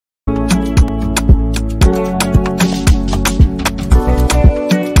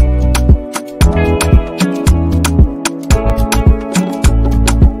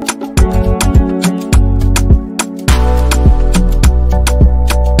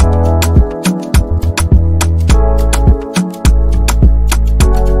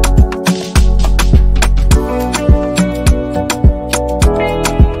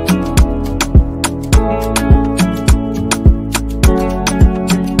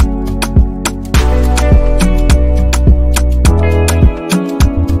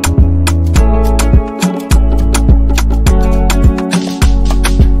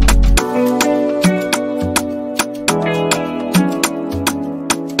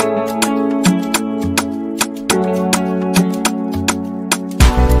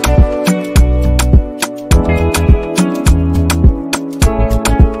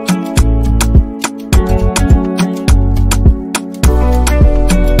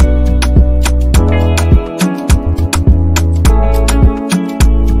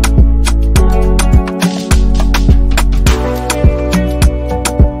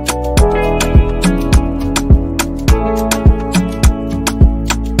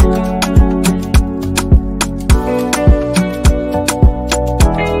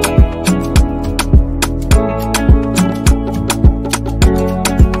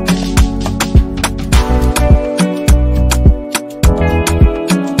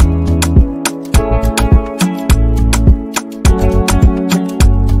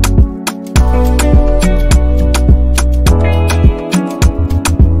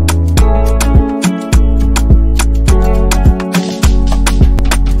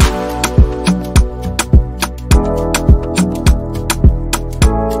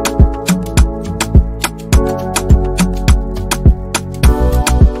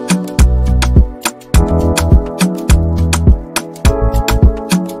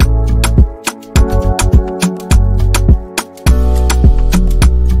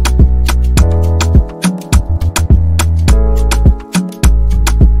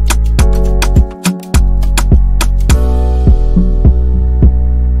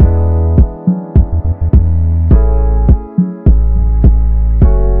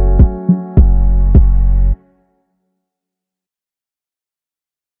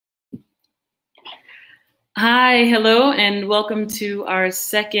Hi, hello, and welcome to our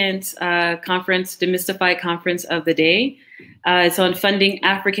second conference, Demystified conference of the day. It's on funding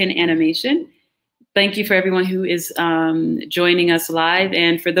African animation. Thank you for everyone who is joining us live,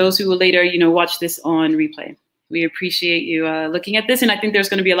 and for those who will later, watch this on replay. We appreciate you looking at this, and I think there's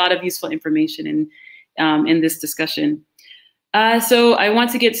going to be a lot of useful information in this discussion. So I want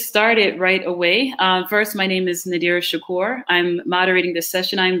to get started right away. First, my name is Nadira Shakur. I'm moderating this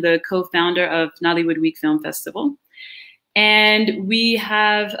session. I'm the co-founder of Nollywood Week Film Festival. And we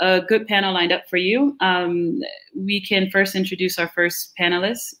have a good panel lined up for you. We can first introduce our first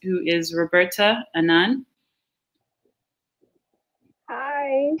panelist, who is Roberta Anand.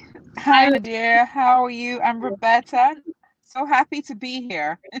 Hi. Hi, Nadira. How are you? I'm Roberta. So happy to be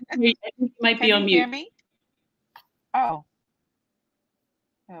here. I think you might be on mute. Can you hear me? Oh.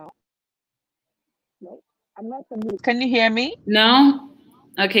 No. I'm not on mute. Can you hear me? No?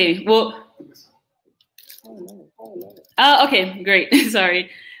 Okay, well. Oh, okay, great. Sorry.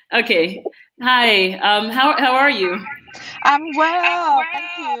 Okay. Hi. How are you? I'm well.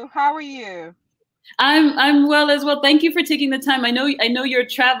 Thank you. How are you? I'm well as well. Thank you for taking the time. I know you're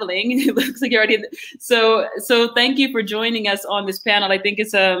traveling. It looks like you're already so thank you for joining us on this panel. I think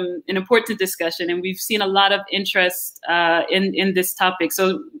it's an important discussion, and we've seen a lot of interest in this topic.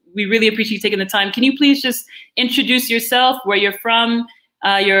 So we really appreciate you taking the time. Can you please just introduce yourself, where you're from,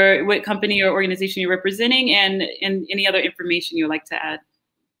 what company or organization you're representing, and any other information you'd like to add?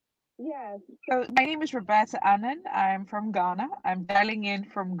 Yes. So my name is Roberta Anand. I'm from Ghana. I'm dialing in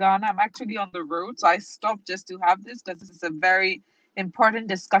from Ghana. I'm actually on the road, so I stopped just to have this because this is a very important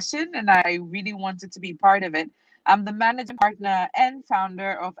discussion and I really wanted to be part of it. I'm the managing partner and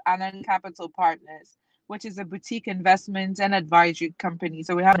founder of Anand Capital Partners, which is a boutique investment and advisory company.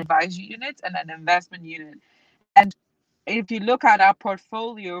 So we have an advisory unit and an investment unit. And if you look at our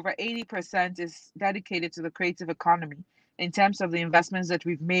portfolio, over 80% is dedicated to the creative economy in terms of the investments that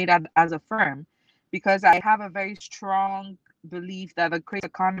we've made as a firm, because I have a very strong belief that the creative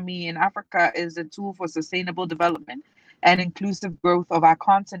economy in Africa is a tool for sustainable development and inclusive growth of our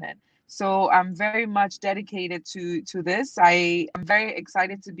continent. So I'm very much dedicated to this. I am very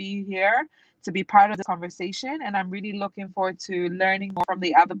excited to be here, to be part of the conversation, and I'm really looking forward to learning more from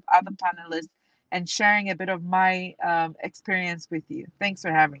the other panelists and sharing a bit of my experience with you. Thanks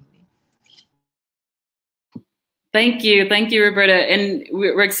for having me. Thank you, Roberta, and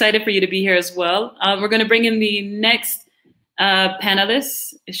we're excited for you to be here as well. We're going to bring in the next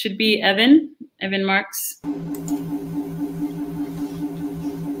panelist. It should be Evan Marks.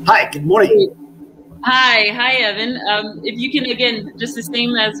 Hi, good morning. Hi, Evan. If you can, again, just the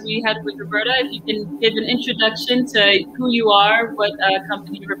same as we had with Roberta, if you can give an introduction to who you are, what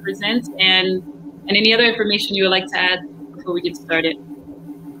company you represent, and any other information you would like to add before we get started.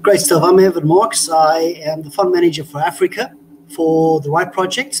 Great stuff. I'm Evan Marks. I am the fund manager for Africa for the Right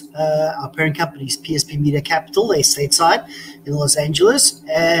Project. Our parent company is PSP Media Capital. They're stateside in Los Angeles.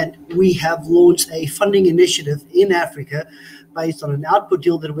 And we have launched a funding initiative in Africa based on an output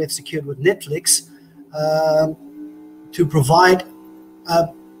deal that we have secured with Netflix to provide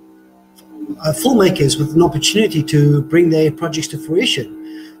filmmakers with an opportunity to bring their projects to fruition.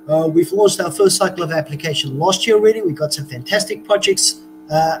 We've launched our first cycle of application last year already. We got some fantastic projects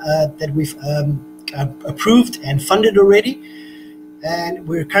that we've approved and funded already, and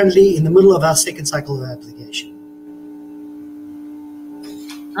we're currently in the middle of our second cycle of application.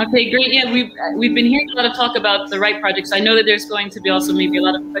 Okay, great. Yeah, we've been hearing a lot of talk about the Right projects. I know that there's going to be also maybe a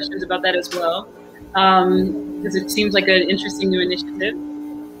lot of questions about that as well, because it seems like an interesting new initiative.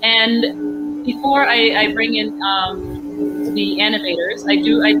 And before I bring in the animators, I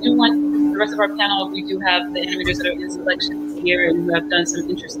do want the rest of our panel. We do have the animators that are in selections here and who have done some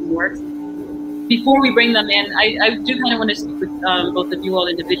interesting work. Before we bring them in, I do kind of want to speak with both of you all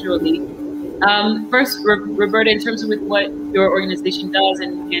individually. First, Roberta, in terms of with what your organization does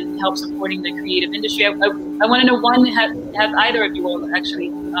and help supporting the creative industry, I want to know, one, have either of you all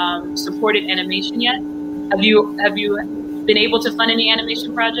actually supported animation yet? Have you been able to fund any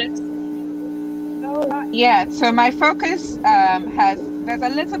animation projects? No, not yet. So my focus there's a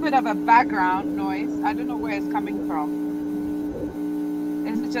little bit of a background noise. I don't know where it's coming from.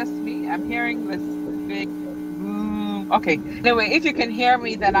 Is it just me? I'm hearing this big boom. Okay. Anyway, if you can hear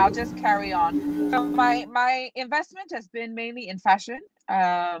me, then I'll just carry on. So my investment has been mainly in fashion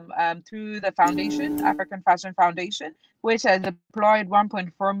through the foundation, African Fashion Foundation, which has deployed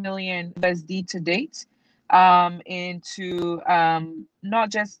 1.4 million USD to date into not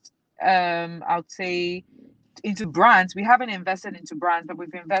just I would say into brands. We haven't invested into brands, but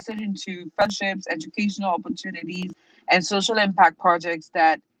we've invested into friendships, educational opportunities, and social impact projects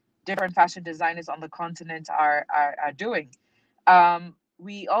that different fashion designers on the continent are doing.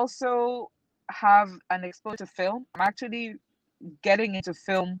 We also have an exposure to film. I'm actually getting into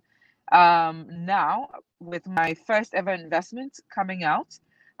film now with my first ever investment coming out.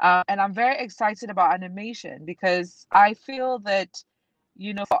 And I'm very excited about animation because I feel that,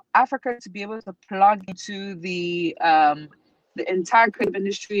 you know, for Africa to be able to plug into the entire creative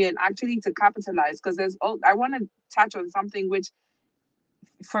industry and actually to capitalize, because I want to touch on something which,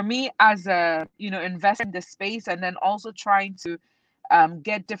 for me as a, you know, investor in the space, and then also trying to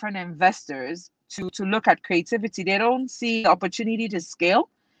get different investors to look at creativity. They don't see opportunity to scale.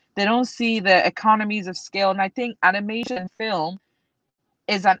 They don't see the economies of scale. And I think animation film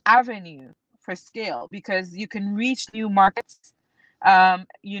is an avenue for scale because you can reach new markets,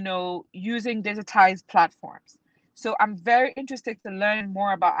 you know, using digitized platforms. So I'm very interested to learn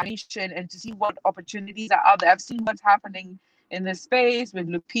more about animation and to see what opportunities are out there. I've seen what's happening in the space with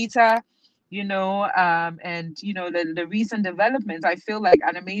Lupita, you know, and, you know, the recent developments. I feel like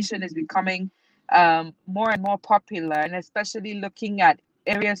animation is becoming more and more popular, and especially looking at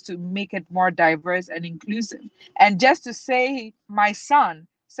areas to make it more diverse and inclusive. And just to say, my son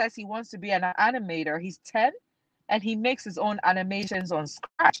says he wants to be an animator. He's 10 and he makes his own animations on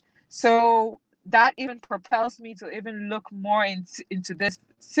Scratch. So that even propels me to even look more into this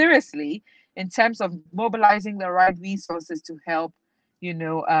seriously in terms of mobilizing the right resources to help, you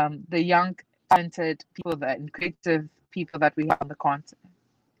know, the young, talented people and creative people that we have on the continent.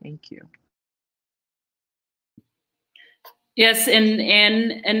 Thank you. Yes, and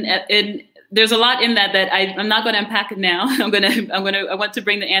there's a lot in that I'm not going to unpack it now. I want to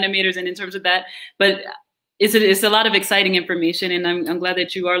bring the animators in terms of that, but it's a lot of exciting information, and I'm glad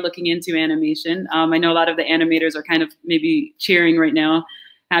that you are looking into animation. I know a lot of the animators are kind of maybe cheering right now.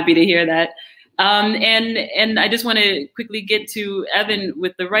 Happy to hear that. And I just want to quickly get to Evan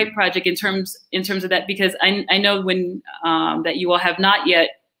with the Right Project in terms of that, because I know when that you all have not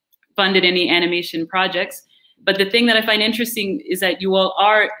yet funded any animation projects. But the thing that I find interesting is that you all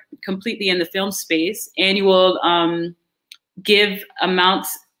are completely in the film space, and you will give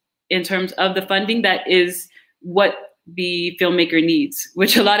amounts in terms of the funding that is what the filmmaker needs,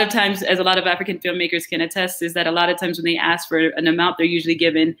 which a lot of times, as a lot of African filmmakers can attest, is that a lot of times when they ask for an amount, they're usually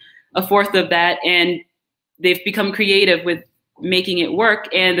given a fourth of that, and they've become creative with making it work.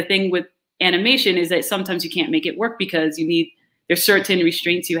 And the thing with animation is that sometimes you can't make it work because there's certain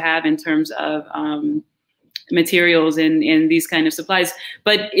restraints you have in terms of materials and these kind of supplies.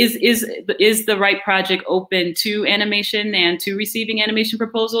 But is the Right Project open to animation and to receiving animation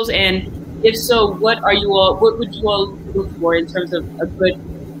proposals? And if so, what would you all look for in terms of a good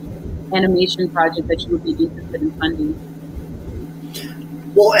animation project that you would be interested in funding?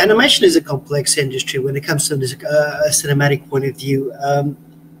 Well, animation is a complex industry when it comes to a cinematic point of view.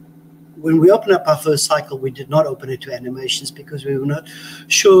 When we opened up our first cycle, we did not open it to animations because we were not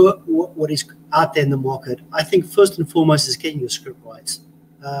sure what is out there in the market. I think first and foremost is getting your script rights.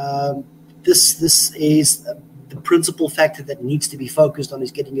 This is the principal factor that needs to be focused on,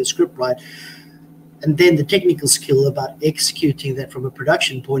 is getting your script right. And then the technical skill about executing that from a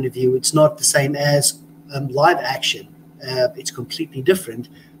production point of view. It's not the same as live action. It's completely different.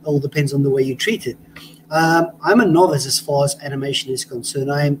 It all depends on the way you treat it. I'm a novice as far as animation is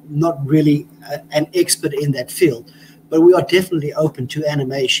concerned. I am not really an expert in that field, but we are definitely open to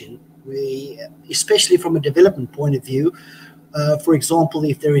animation. Especially from a development point of view, for example,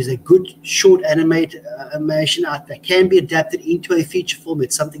 if there is a good short animation art that can be adapted into a feature film,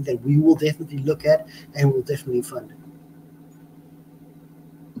 it's something that we will definitely look at and will definitely fund.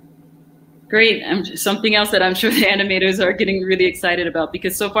 Great. Something else that I'm sure the animators are getting really excited about,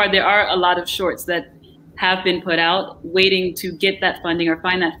 because so far there are a lot of shorts that have been put out waiting to get that funding or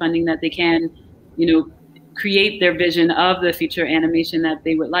find that funding that they can, create their vision of the feature animation that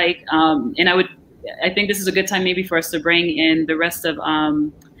they would like. And I think this is a good time maybe for us to bring in the rest of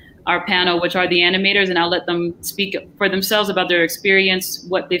our panel, which are the animators, and I'll let them speak for themselves about their experience,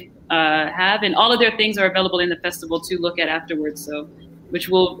 what they have, and all of their things are available in the festival to look at afterwards. So, which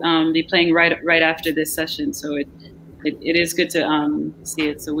will be playing right after this session. So it is good to see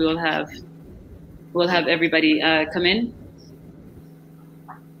it. So we'll have everybody come in.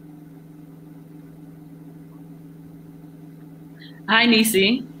 Hi,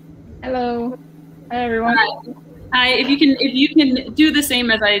 Nisi. Hello. Hi, everyone. Hi. If you can do the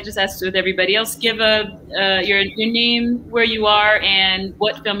same as I just asked with everybody else, give your name, where you are, and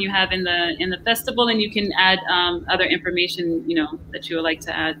what film you have in the festival, and you can add other information that you would like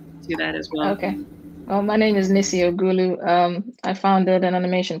to add to that as well. Okay. Well, my name is Nisi Ogulu. I founded an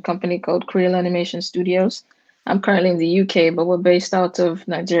animation company called Creel Animation Studios. I'm currently in the UK, but we're based out of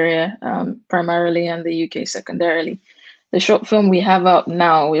Nigeria primarily and the UK secondarily. The short film we have out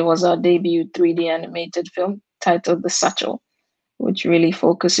now, it was our debut 3D animated film titled The Satchel, which really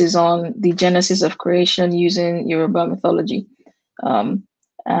focuses on the genesis of creation using Yoruba mythology.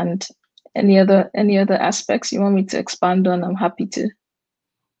 And any other aspects you want me to expand on, I'm happy to.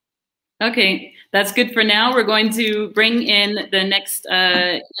 Okay, that's good for now. We're going to bring in the next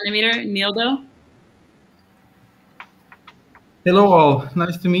animator, Nildo. Hello all,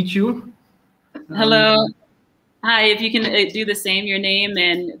 nice to meet you. Hello. Hi, if you can do the same, your name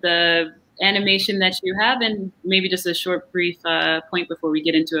and the animation that you have, and maybe just a short, brief point before we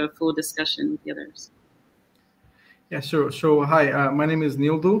get into a full discussion with the others. Yeah, sure. So, hi, my name is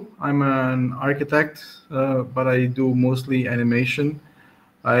Nildo. I'm an architect, but I do mostly animation.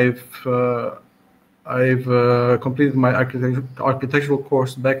 I've completed my architectural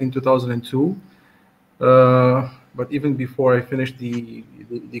course back in 2002. But even before I finished the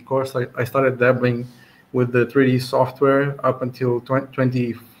course, I started dabbling with the 3D software up until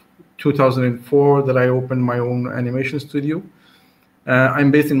 2004 that I opened my own animation studio.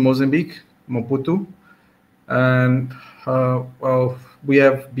 I'm based in Mozambique, Maputo. And well, we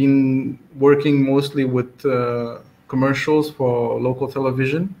have been working mostly with commercials for local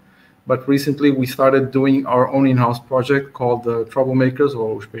television. But recently we started doing our own in-house project called the Troublemakers,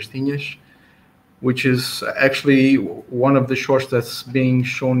 or Os Pestinhas, which is actually one of the shorts that's being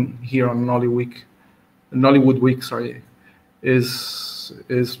shown here on Nollywood Week, sorry, is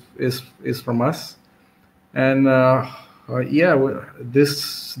from us. And yeah,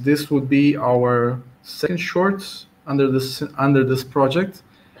 this would be our second short under this project,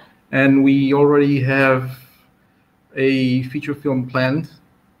 and we already have a feature film planned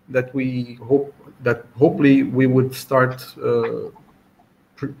that hopefully we would start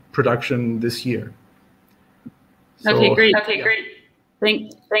production this year. So, okay, great. Okay,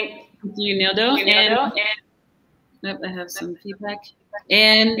 great. Thank you, Nildo. And I have some feedback.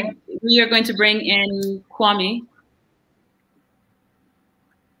 And we are going to bring in Kwame.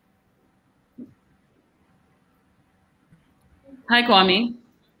 Hi, Kwame.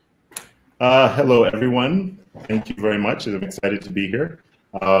 Hello, everyone. Thank you very much. I'm excited to be here.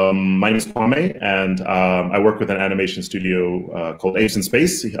 My name is Kwame, and I work with an animation studio called Apes in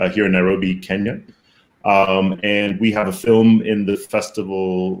Space here in Nairobi, Kenya. And we have a film in the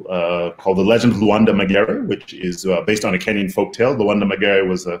festival called The Legend of Luanda Magere, which is based on a Kenyan folktale. Luanda Magere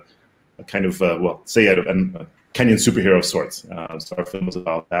was a kind of, well, say a Kenyan superhero of sorts. So our film is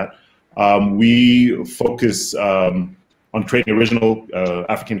about that. We focus on creating original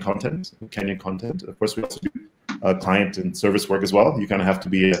African content, Kenyan content. Of course, we also do client and service work as well. You kind of have to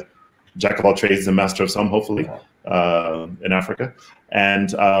be a jack of all trades and master of some, hopefully, in Africa.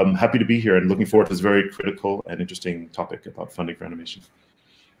 And happy to be here and looking forward to this very critical and interesting topic about funding for animation.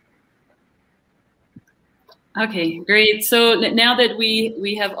 Okay, great. So now that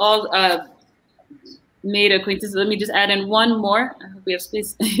we have all made acquaintance, let me just add in one more. I hope we have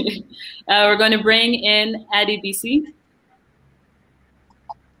space. We're going to bring in Adibisi.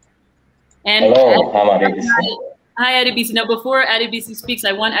 And hello, I'm Adibisi. Hi, Adibisi. Now, before Adibisi speaks,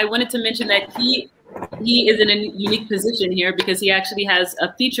 I wanted to mention that he is in a unique position here because he actually has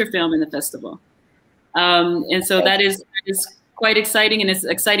a feature film in the festival, and so that is quite exciting, and it's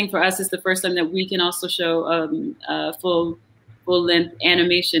exciting for us. It's the first time that we can also show full-length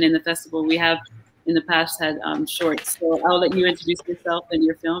animation in the festival. We have in the past had shorts. So I'll let you introduce yourself and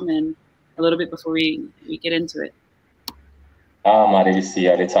your film and a little bit before we get into it. I'm Adibisi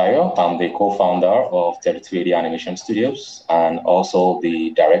Adetayo. I'm the co-founder of 3D Animation Studios and also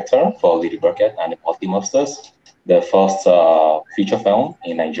the director for Lady Bucket and the Potty Monsters, the first feature film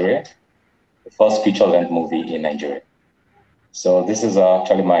in Nigeria, the first feature-length movie in Nigeria. So this is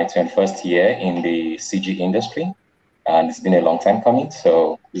actually my 21st year in the CG industry, and it's been a long time coming,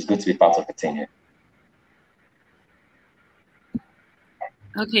 so it's good to be part of the team here.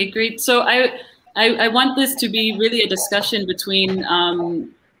 Okay, great. So I want this to be really a discussion between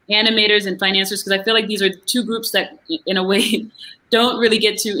animators and financiers, because I feel like these are two groups that, in a way, don't really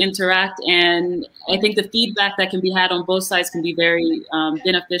get to interact. And I think the feedback that can be had on both sides can be very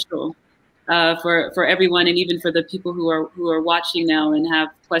beneficial for everyone, and even for the people who are watching now and have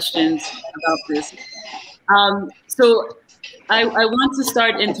questions about this. So I want to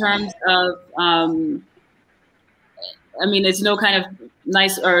start in terms of, I mean, there's no kind of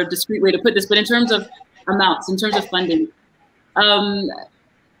nice or discreet way to put this, but in terms of amounts, in terms of funding,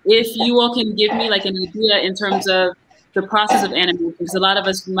 if you all can give me like an idea in terms of the process of animation, because a lot of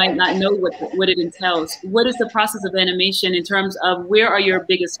us might not know what it entails. What is the process of animation in terms of where are your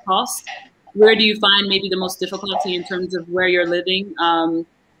biggest costs? where do you find maybe the most difficulty in terms of where you're living?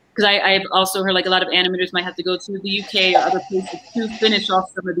 Because I've also heard like a lot of animators might have to go to the UK or other places to finish off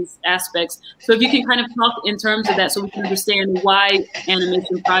some of these aspects. So if you can kind of talk in terms of that so we can understand why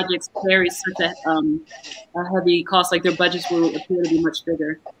animation projects carry such a heavy cost, like their budgets will appear to be much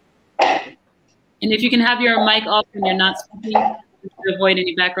bigger. And if you can have your mic off when you're not speaking to avoid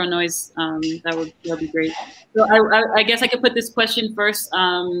any background noise, that would be great. So I guess I could put this question first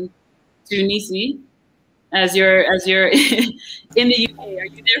to Nisi. As you're in the UK, are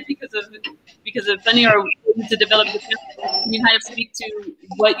you there because of funding, or to develop the film? Can you kind of speak to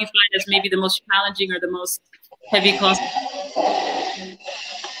what you find as maybe the most challenging or the most heavy cost?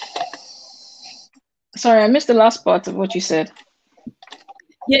 Sorry, I missed the last part of what you said.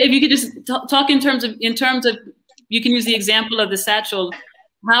 Yeah, if you could just talk in terms of you can use the example of the satchel.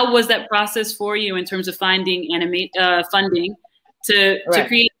 How was that process for you in terms of finding funding to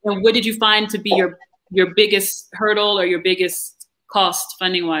create? And what did you find to be your biggest hurdle or your biggest cost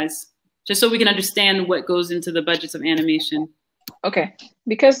funding wise, just so we can understand what goes into the budgets of animation? Okay,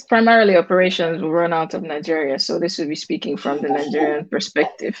 because primarily operations will run out of Nigeria, so this will be speaking from the Nigerian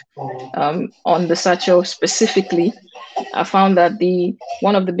perspective. On the satchel specifically, I found that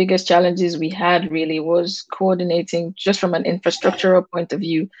one of the biggest challenges we had really was coordinating, just from an infrastructural point of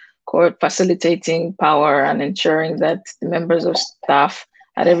view, facilitating power and ensuring that the members of staff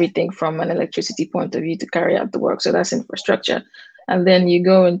had everything from an electricity point of view to carry out the work. So that's infrastructure. And then you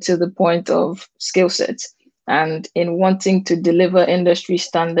go into the point of skill sets. And in wanting to deliver industry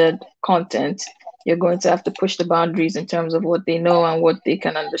standard content, you're going to have to push the boundaries in terms of what they know and what they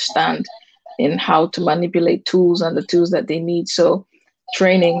can understand in how to manipulate tools and the tools that they need. So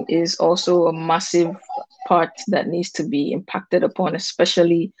training is also a massive part that needs to be impacted upon,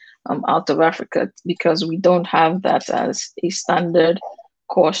 especially out of Africa, because we don't have that as a standard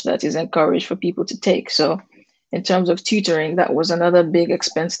course that is encouraged for people to take. So in terms of tutoring, that was another big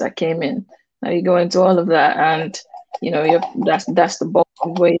expense that came in. Now you go into all of that, and that's the bulk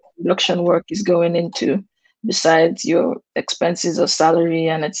of where production work is going into, besides your expenses of salary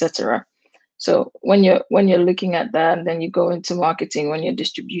and etc. So when you're looking at that, then you go into marketing when you're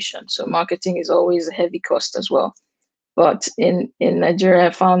distribution. So marketing is always a heavy cost as well. But in Nigeria,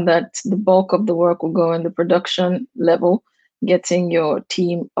 I found that the bulk of the work will go in the production level, getting your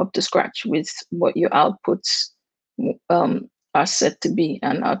team up to scratch with what your outputs are set to be.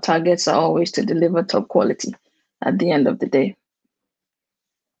 And our targets are always to deliver top quality at the end of the day.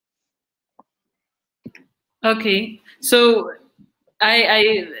 Okay, so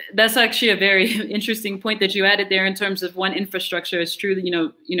I that's actually a very interesting point that you added there in terms of one, infrastructure. It's true that,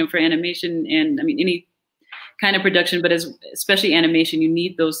 you know, for animation and I mean any kind of production, but especially animation, you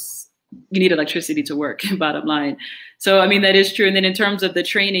need electricity to work, bottom line. So, I mean, that is true. And then in terms of the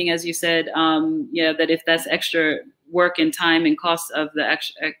training, as you said, yeah, that if that's extra work and time and cost of the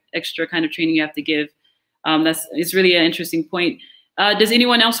extra kind of training you have to give, it's really an interesting point. Does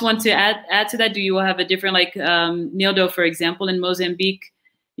anyone else want to add to that? Do you have a different, like Nildo, for example, in Mozambique,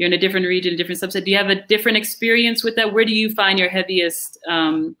 you're in a different region, a different subset. Do you have a different experience with that? Where do you find your heaviest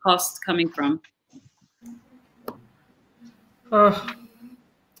costs coming from?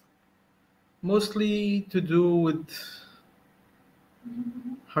 Mostly to do with,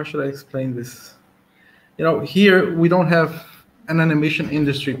 how should I explain this? You know, here we don't have an animation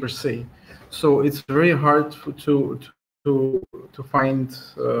industry per se, so it's very hard to find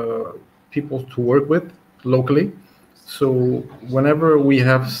people to work with locally. So whenever we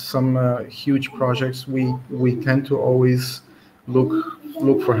have some huge projects, we tend to always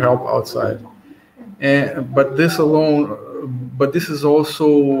look for help outside. But this is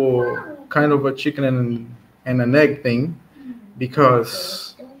also kind of a chicken and an egg thing,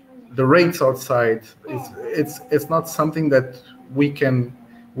 because the rates outside, it's not something that we can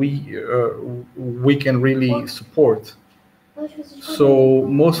really support. So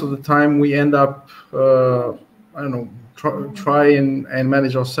most of the time we end up I don't know, try and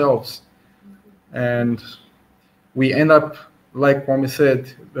manage ourselves, and we end up, like Kwame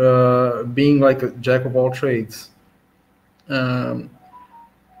said, being like a jack of all trades. The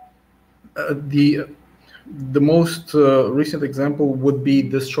most recent example would be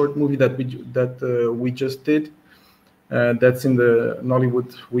this short movie that we just did. That's in the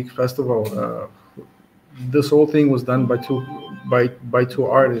Nollywood Week Festival. This whole thing was done by two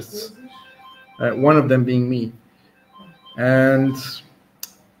artists, one of them being me. And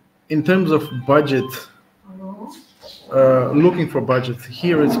in terms of budget, looking for budget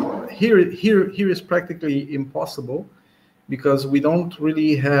here is practically impossible, because we don't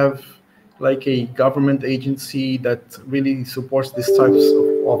really have like a government agency that really supports these types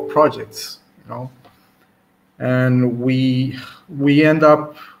of projects. know. And we end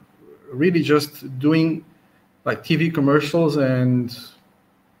up really just doing like TV commercials and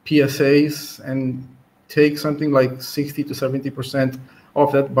PSAs and take something like 60 to 70%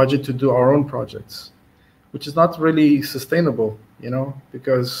 of that budget to do our own projects, which is not really sustainable, you know,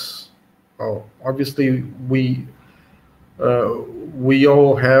 because, well, obviously we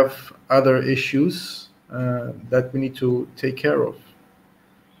all have other issues that we need to take care of.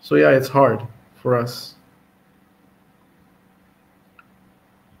 So yeah, it's hard for us.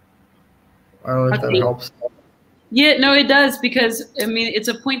 I don't know if that helps. Yeah, no, it does, because I mean, it's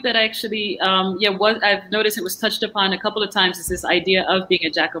a point that actually, I've noticed it was touched upon a couple of times, is this idea of being a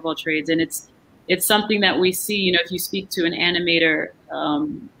jack of all trades, and it's something that we see. You know, if you speak to an animator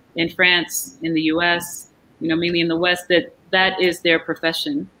in France, in the U.S., you know, mainly in the West, that is their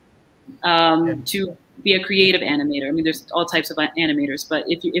profession, to be a creative animator. I mean, there's all types of animators, but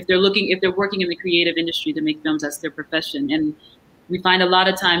if they're working in the creative industry to make films, that's their profession. And we find a lot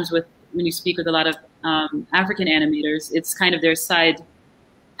of times when you speak with a lot of African animators, it's kind of their side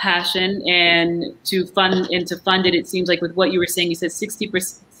passion, and to fund it, it seems like with what you were saying, you said 60 to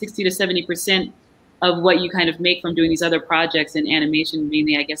 70% of what you kind of make from doing these other projects in animation,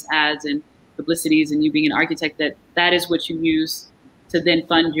 mainly, I guess, ads and publicities, and you being an architect, that is what you use to then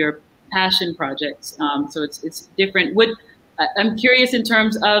fund your passion projects. So it's different. I'm curious in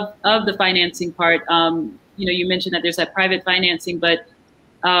terms of the financing part. You know, you mentioned that there's that private financing, but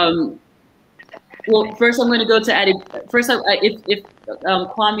well, first I'm going to go to Adi. First, if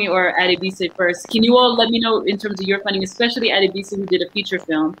Kwame or Adebisi first, can you all let me know in terms of your funding, especially Adebisi, who did a feature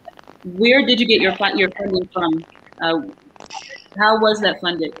film, where did you get your funding from? How was that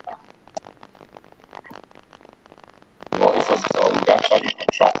funded? Well, it was we actually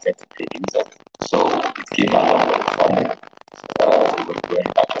contracted to produce it, so it came along with the funding. We were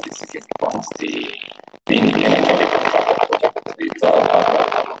actually seeking funds. The implemented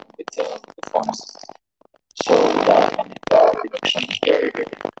with the funds. So that reduction is very, very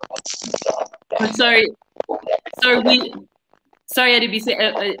I'm sorry, Adebisi,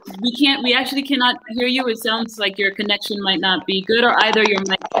 we actually cannot hear you. It sounds like your connection might not be good, or either your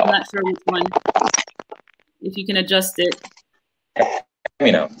mic. I'm not sure which one. If you can adjust it. Hear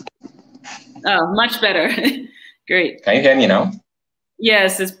me now. Oh, much better. Great. Can you hear me now?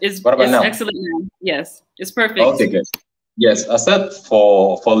 Yes, it's now? Excellent now. Yes, it's perfect. Okay, good. Yes, I said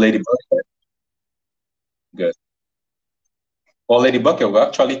for Lady Bucket. Good. For Lady Bucket, we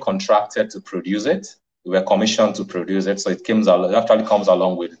actually contracted to produce it. We were commissioned to produce it, so it actually comes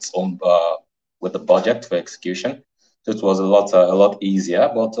along with its own with the budget for execution. So it was a lot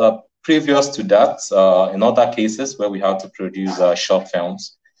easier. But previous to that, in other cases where we had to produce short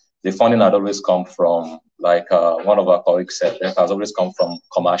films, the funding had always come from, like one of our colleagues said, it has always come from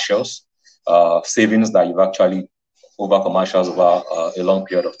commercials, savings that you've actually over commercials over a long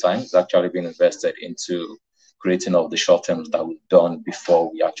period of time. It's actually been invested into creating of the short films that we've done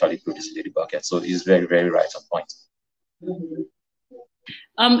before we actually produced Lady Bucket. So it's very, very right on point.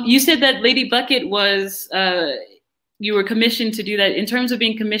 You said that Lady Bucket was you were commissioned to do that. In terms of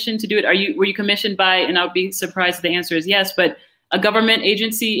being commissioned to do it, were you commissioned by, and I'll be surprised if the answer is yes, but a government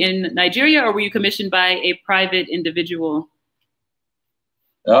agency in Nigeria, or were you commissioned by a private individual?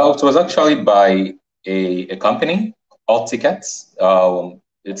 It was actually by a company, All Tickets.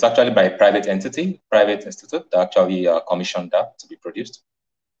 It's actually by a private entity, private institute that actually commissioned that to be produced.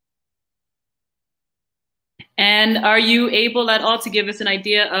 And are you able at all to give us an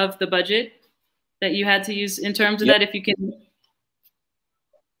idea of the budget that you had to use in terms of that, if you can?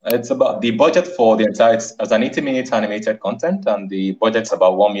 It's about the budget for the entire, as an 80-minute animated content, and the budget's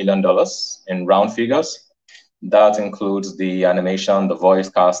about $1 million in round figures. That includes the animation, the voice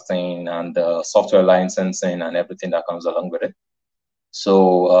casting, and the software licensing and everything that comes along with it.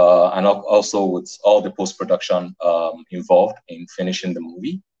 So, and also with all the post-production involved in finishing the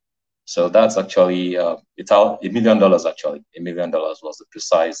movie. So that's actually, it's $1 million actually. $1 million was the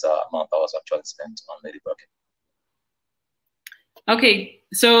precise amount that was actually spent on Lady Bucket. Okay,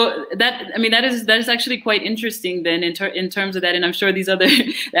 so that is actually quite interesting then in terms of that, and I'm sure these other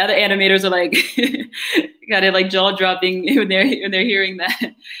the other animators are like kind of like jaw dropping when they're hearing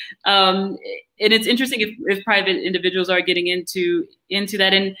that. And it's interesting if private individuals are getting into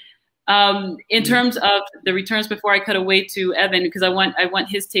that. And in terms of the returns, before I cut away to Evan, because I want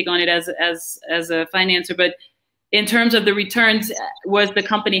his take on it as a financer, but in terms of the returns, was the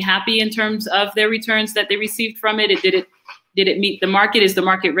company happy in terms of their returns that they received from it? Did it meet the market? Is the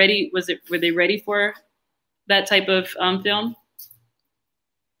market ready? Were they ready for that type of film?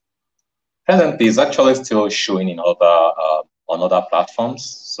 Presently, it's actually still showing in other on other platforms.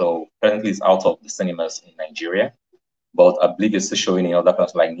 So currently it's out of the cinemas in Nigeria, but I believe it's still showing in other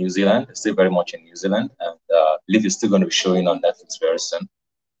places like New Zealand. It's still very much in New Zealand, and I believe it's still going to be showing on Netflix very soon.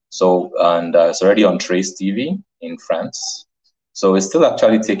 So, and it's already on Trace TV in France. So it's still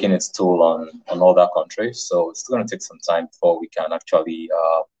actually taking its toll on other countries. So it's still going to take some time before we can actually,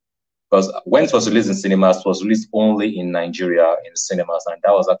 because when it was released in cinemas, it was released only in Nigeria in cinemas, and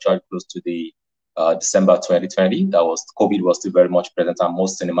that was actually close to the December 2020. That was, COVID was still very much present, and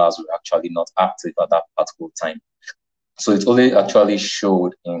most cinemas were actually not active at that particular time. So it only actually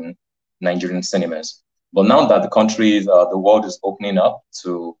showed in Nigerian cinemas. But now that the country, the world is opening up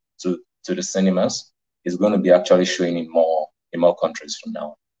to the cinemas, it's going to be actually showing in more countries from now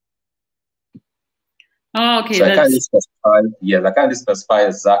on. Oh, okay. So I can't really specify, yes, I can't really specify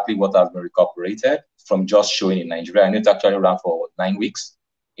exactly what has been recuperated from just showing in Nigeria. I know it actually ran for 9 weeks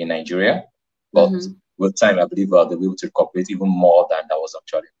in Nigeria, but with time, I believe they'll be able to recuperate even more than that was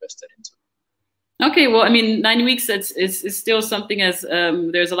actually invested into. Okay, well, I mean, 9 weeks, it's still something, as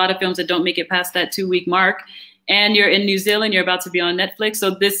there's a lot of films that don't make it past that 2-week mark. And you're in New Zealand, you're about to be on Netflix.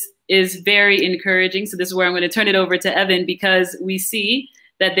 So this is very encouraging. So this is where I'm going to turn it over to Evan, because we see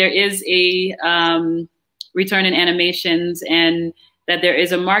that there is a return in animations and that there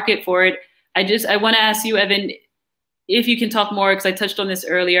is a market for it. I want to ask you, Evan, if you can talk more, because I touched on this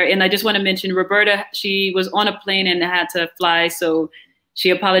earlier. And I just want to mention Roberta, she was on a plane and had to fly. So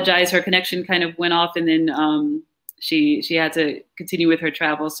she apologized. Her connection kind of went off, and then she had to continue with her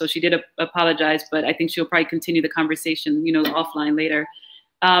travels. So she did apologize, but I think she'll probably continue the conversation, you know, offline later.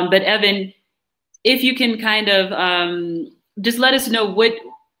 But Evan, if you can kind of just let us know what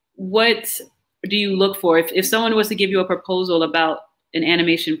do you look for if someone was to give you a proposal about an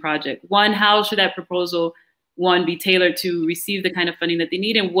animation project? One, how should that proposal be tailored to receive the kind of funding that they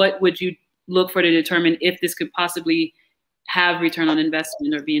need, and what would you look for to determine if this could possibly have return on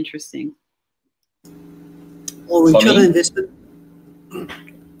investment or be interesting? Well, return on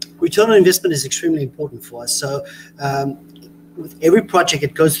investment is extremely important for us. So with every project,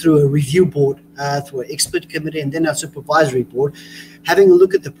 it goes through a review board, through an expert committee, and then our supervisory board, having a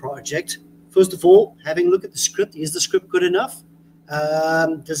look at the project. First of all, having a look at the script. Is the script good enough?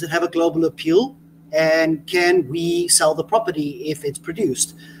 Does it have a global appeal? And can we sell the property if it's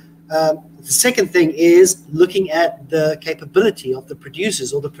produced? The second thing is looking at the capability of the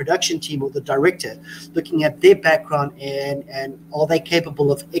producers or the production team or the director, looking at their background and are they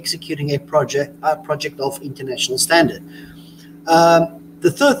capable of executing a project of international standard.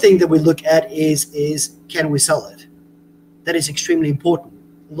 The third thing that we look at is can we sell it? That is extremely important.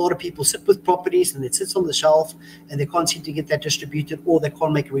 A lot of people sit with properties and it sits on the shelf and they can't seem to get that distributed, or they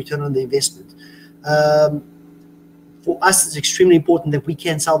can't make a return on the investment. For us, it's extremely important that we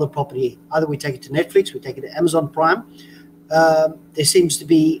can sell the property. Either we take it to Netflix, we take it to Amazon Prime. There seems to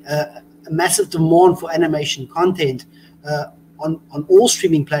be a massive demand for animation content on all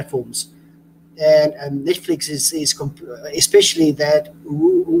streaming platforms. And Netflix is especially that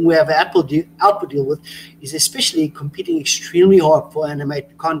we have an output deal with, is especially competing extremely hard for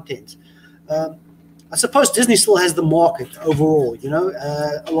animated content. I suppose Disney still has the market overall, you know,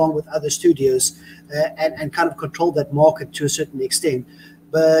 along with other studios, and kind of control that market to a certain extent.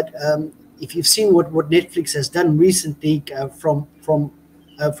 But if you've seen what Netflix has done recently from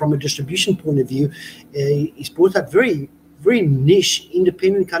a distribution point of view, it's brought out very niche,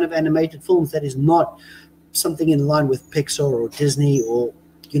 independent kind of animated films that is not something in line with Pixar or Disney or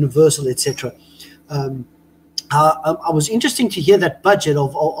Universal, etc. I was interesting to hear that budget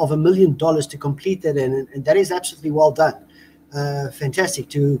of $1 million to complete that, and that is absolutely well done. Fantastic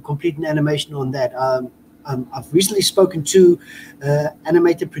to complete an animation on that. I've recently spoken to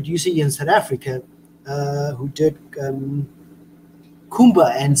animated producer here in South Africa who did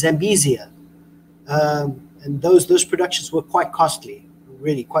Kumba and Zambezia. And those productions were quite costly,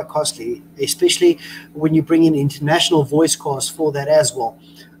 really quite costly, especially when you bring in international voice cast for that as well.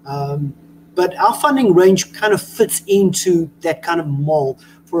 But our funding range kind of fits into that kind of mold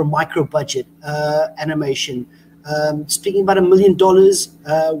for a micro budget animation. Speaking about $1 million,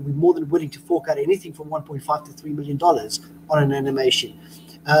 we're more than willing to fork out anything from $1.5 to $3 million on an animation.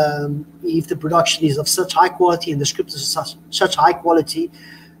 If the production is of such high quality and the script is of such high quality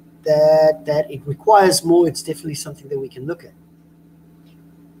that it requires more, it's definitely something that we can look at.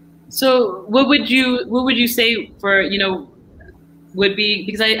 So what would you say for, you know, would be,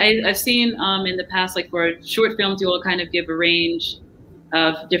 because I've seen in the past, like for short films, you will kind of give a range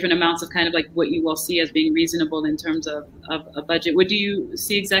of different amounts of kind of like what you will see as being reasonable in terms of a budget. What do you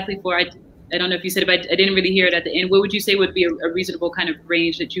see exactly for, I don't know if you said it, but I didn't really hear it at the end. What would you say would be a reasonable kind of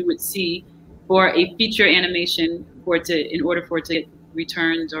range that you would see for a feature animation in order for it to get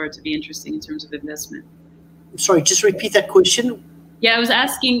returns or to be interesting in terms of investment? Sorry, just repeat that question. Yeah, I was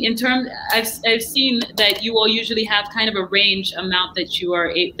asking in terms. I've seen that you all usually have kind of a range amount that you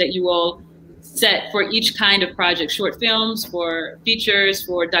all set for each kind of project: short films, for features,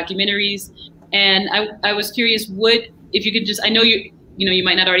 for documentaries. And I was curious, if you could just, I know you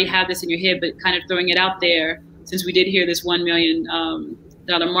might not already have this in your head, but kind of throwing it out there, since we did hear this $1 million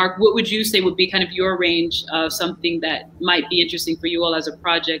mark, what would you say would be kind of your range of something that might be interesting for you all as a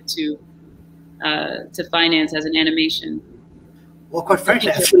project to finance as an animation? Well, quite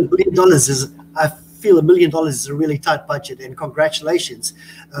frankly, I feel $1 million is a really tight budget, and congratulations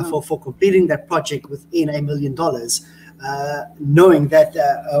for completing that project within $1 million. Knowing that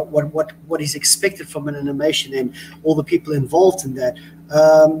what is expected from an animation and all the people involved in that.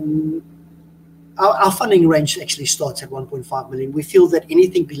 Our funding range actually starts at 1.5 million. We feel that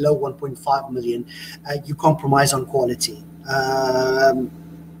anything below 1.5 million, you compromise on quality.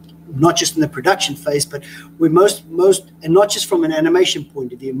 Not just in the production phase, but we're most, and not just from an animation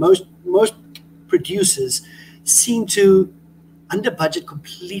point of view, most producers seem to under budget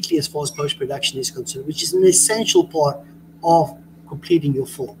completely as far as post-production is concerned, which is an essential part of completing your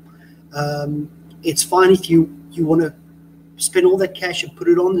film. It's fine if you want to spend all that cash and put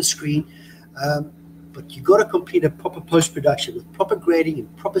it on the screen, but you got to complete a proper post-production with proper grading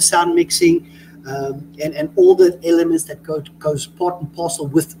and proper sound mixing, and all the elements that goes part and parcel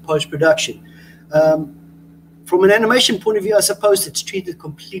with the post-production. From an animation point of view, I suppose it's treated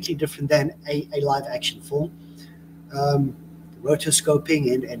completely different than a live action film.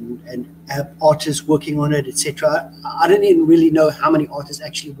 Rotoscoping and artists working on it, etc. I don't even really know how many artists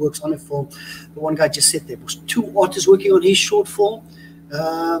actually works on a film. The one guy just said there was 2 artists working on his short film.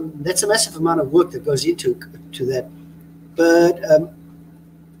 That's a massive amount of work that goes into that. But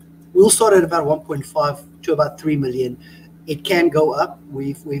we'll start at about 1.5 to about 3 million. It can go up.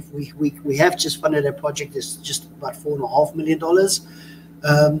 We have just funded a project that's just about $4.5 million,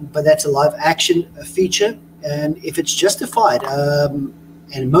 but that's a live action feature. And if it's justified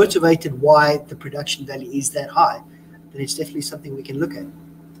and motivated why the production value is that high, then it's definitely something we can look at.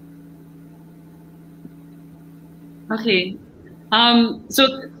 Okay.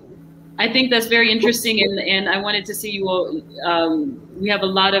 So I think that's very interesting, and I wanted to see you all. We have a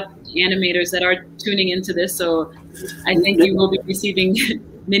lot of animators that are tuning into this, so I think you will be receiving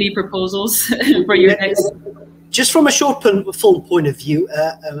many proposals for your next. Just from a short film point of view,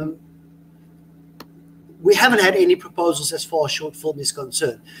 we haven't had any proposals as far as short film is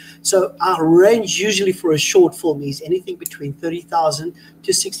concerned. So our range usually for a short film is anything between $30,000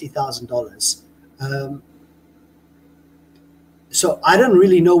 to $60,000. So I don't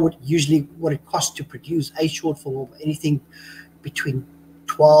really know what it costs to produce a short film of anything between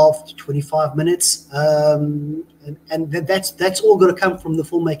 12 to 25 minutes. And that's all going to come from the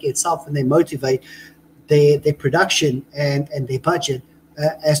filmmaker itself, and they motivate their production and their budget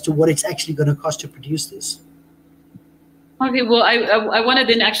as to what it's actually going to cost to produce this. Okay, well, I want to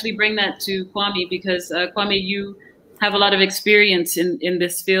then actually bring that to Kwame, because Kwame, you have a lot of experience in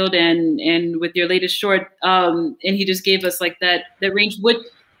this field and with your latest short, and he just gave us like that range. What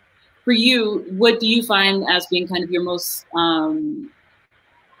do you find as being kind of your most,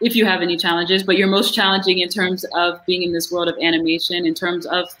 if you have any challenges, but your most challenging in terms of being in this world of animation, in terms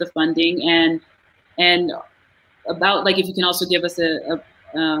of the funding, and about, like, if you can also give us a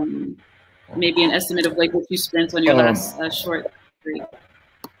maybe an estimate of like what you spent on your last short.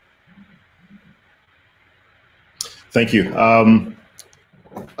 Thank you.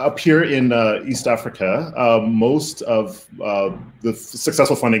 Up here in East Africa, most of the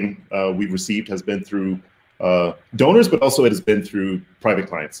successful funding we've received has been through donors, but also it has been through private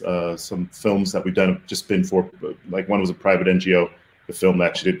clients. Some films that we've done have just been for, like, one was a private NGO. The film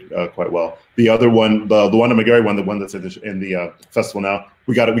actually did quite well. The other one, the one in Magari one, the one that's in the festival now,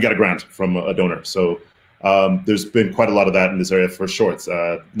 we got a grant from a donor. So there's been quite a lot of that in this area for shorts.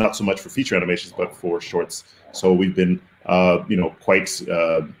 Not so much for feature animations, but for shorts. So we've been quite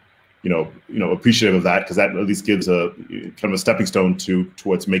appreciative of that, because that at least gives a kind of a stepping stone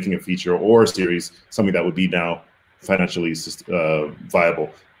towards making a feature or a series, something that would be now financially viable.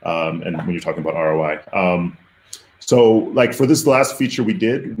 And when you're talking about ROI. So, like, for this last feature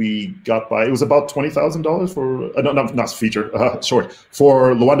we got by, it was about $20,000 for, not feature, short.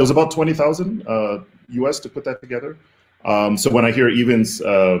 For Luanda, it was about $20,000 US to put that together. So when I hear Evan's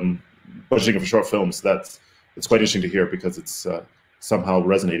budgeting of short films, it's quite interesting to hear, because it's somehow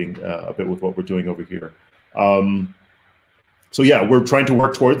resonating a bit with what we're doing over here. So yeah, we're trying to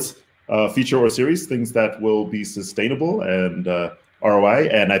work towards feature or series, things that will be sustainable and ROI.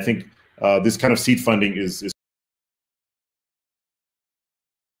 And I think this kind of seed funding is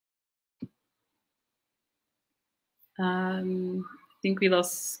I think we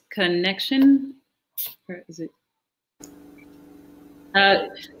lost connection. Or is it?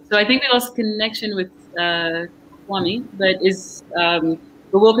 So I think we lost connection with Kwame, but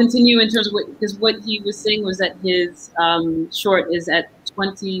but we'll continue in terms of because what he was saying was that his short is at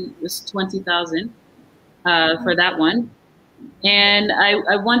 20,000 for that one, and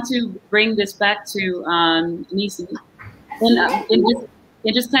I want to bring this back to Nisi,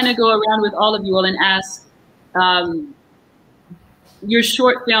 and just kind of go around with all of you all and ask. Your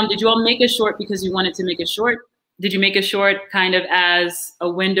short film, did you all make a short because you wanted to make a short? Did you make a short kind of as a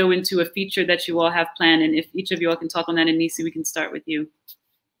window into a feature that you all have planned? And if each of you all can talk on that, and Nisi, we can start with you.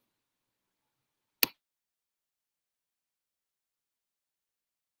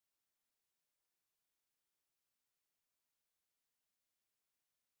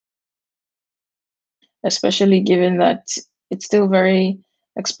 Especially given that it's still very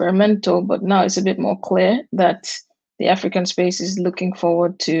experimental, but now it's a bit more clear that the African space is looking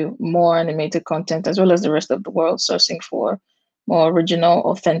forward to more animated content, as well as the rest of the world sourcing for more original,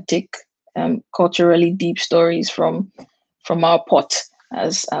 authentic, culturally deep stories from our pot,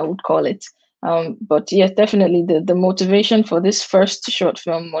 as I would call it. But yeah, definitely the motivation for this first short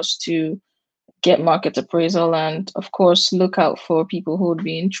film was to get market appraisal and, of course, look out for people who would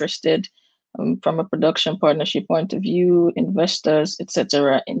be interested from a production partnership point of view, investors,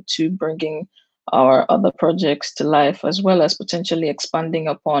 etc., into bringing our other projects to life, as well as potentially expanding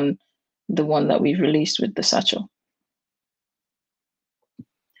upon the one that we've released with the Satchel.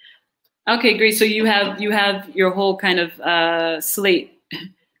 Okay, great. So you have your whole kind of slate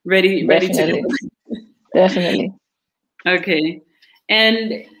ready to go. Definitely. Okay.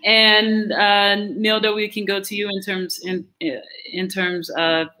 And Nilda, we can go to you in terms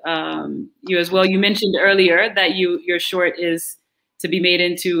of you as well. You mentioned earlier that your short is to be made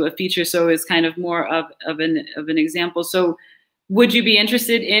into a feature, so it's kind of more of an example. So, would you be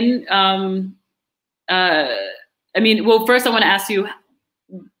interested in? I mean, well, first I want to ask you,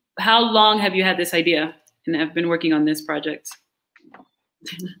 how long have you had this idea and have been working on this project?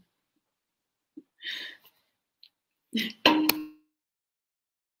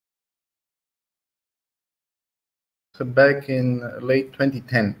 Back in late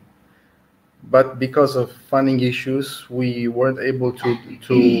 2010, but because of funding issues, we weren't able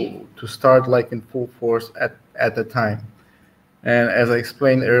to start like in full force at the time. And as I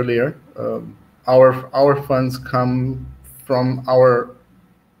explained earlier, our funds come from our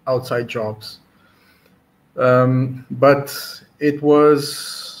outside jobs. But it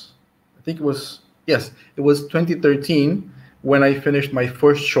was, I think it was 2013 when I finished my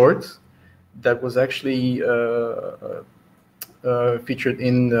first short that was actually featured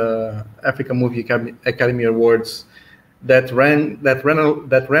in the African Movie Academy Awards that ran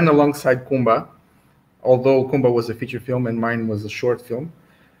alongside Kumba, although Kumba was a feature film and mine was a short film.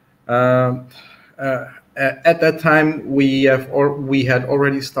 At that time, we had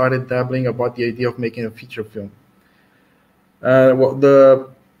already started dabbling about the idea of making a feature film.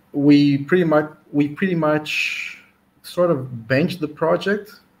 We pretty much sort of benched the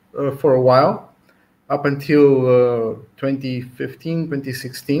project for a while, up until 2015,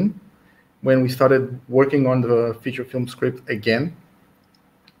 2016, when we started working on the feature film script again.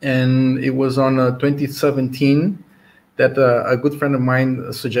 And it was on 2017 that a good friend of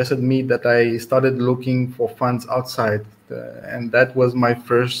mine suggested me that I started looking for funds outside. And that was my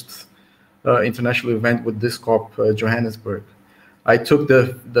first international event with Discorp Johannesburg. I took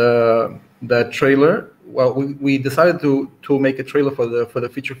the trailer. Well, we decided to make a trailer for the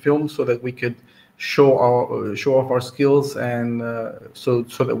feature film so that we could show off our skills and so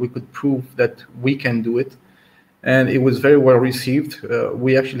that we could prove that we can do it. And it was very well received.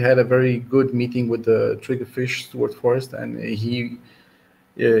 We actually had a very good meeting with the Triggerfish, Stuart Forrest, and he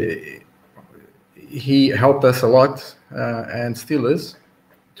helped us a lot and still is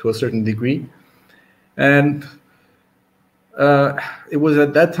to a certain degree. And it was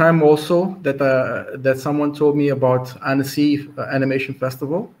at that time also that someone told me about Annecy Animation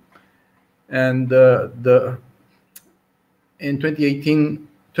Festival, and in 2018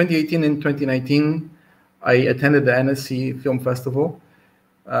 and 2019, I attended the Annecy Film Festival.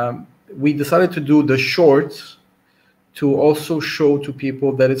 We decided to do the short to also show to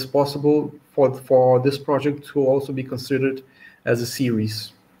people that it's possible for this project to also be considered as a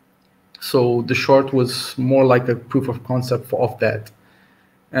series. So the short was more like a proof of concept of that.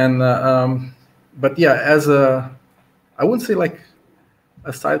 And but yeah, as I wouldn't say like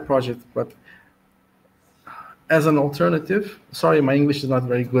a side project, but as an alternative, sorry, my English is not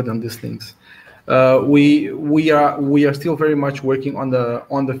very good on these things. We are still very much working on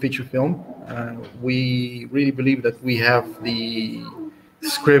the feature film. We really believe that we have the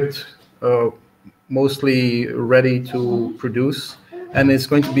script mostly ready to produce, and it's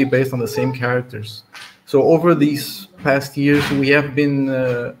going to be based on the same characters. So over these past years, we have been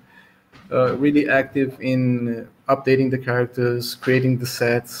really active in updating the characters, creating the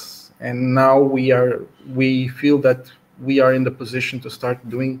sets, and now we feel that we are in the position to start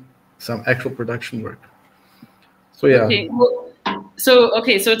doing some actual production work. So yeah. Okay. Well, so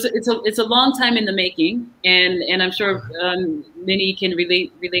it's a long time in the making, and I'm sure many can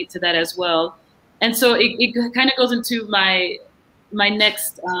relate to that as well. And so it kind of goes into my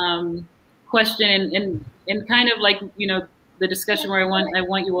next question, and kind of like, you know, the discussion where I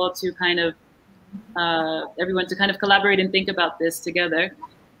want you all to kind of everyone to kind of collaborate and think about this together.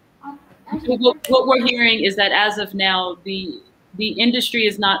 What we're hearing is that as of now, the industry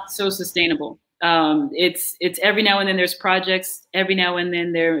is not so sustainable. It's every now and then there's projects. Every now and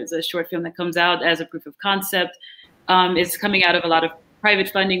then there's a short film that comes out as a proof of concept. It's coming out of a lot of private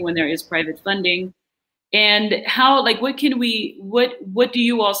funding when there is private funding. And how, like, what do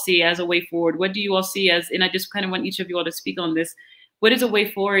you all see as a way forward? What do you all see as, and I just kind of want each of you all to speak on this. What is a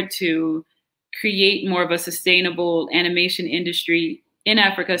way forward to create more of a sustainable animation industry in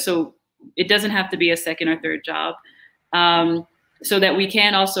Africa? So it doesn't have to be a second or third job. So that we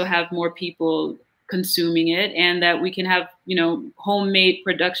can also have more people consuming it, and that we can have, you know, homemade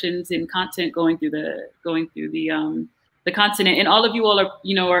productions and content going through the continent. And all of you all are,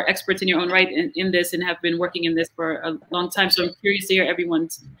 you know, are experts in your own right in this and have been working in this for a long time. So I'm curious to hear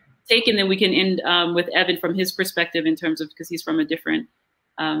everyone's take, and then we can end with Evan from his perspective in terms of, because he's from a different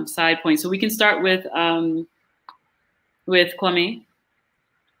side point. So we can start with Kwame.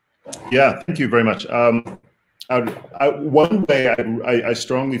 Yeah, thank you very much. One way I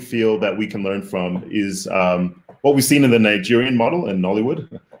strongly feel that we can learn from is what we've seen in the Nigerian model in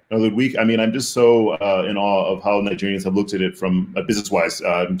Nollywood. Week. I mean, I'm just so in awe of how Nigerians have looked at it from business-wise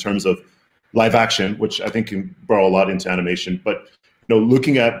in terms of live action, which I think can borrow a lot into animation. But you know,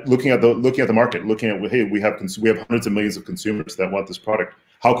 looking at the market, looking at, hey, we have hundreds of millions of consumers that want this product.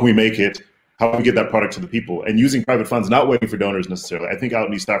 How can we make it? How can we get that product to the people? And using private funds, not waiting for donors necessarily. I think out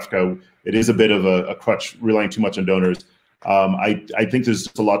in East Africa, it is a bit of a crutch, relying too much on donors. I think there's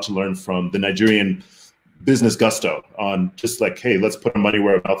just a lot to learn from the Nigerian business gusto on just like, hey, let's put our money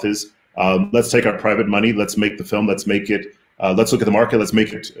where our mouth is. Let's take our private money. Let's make the film. Let's make it. Let's look at the market. Let's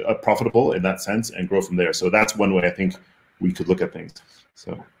make it profitable in that sense and grow from there. So that's one way I think we could look at things.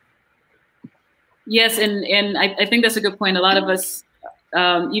 So. Yes, and I think that's a good point. A lot of us,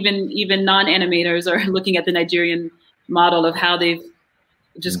 even non-animators, are looking at the Nigerian model of how they've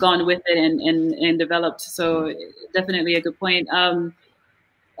just gone with it and developed. So definitely a good point.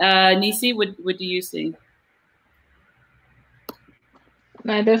 Nisi, what do you see?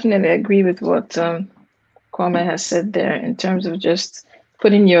 I definitely agree with what Kwame has said there in terms of just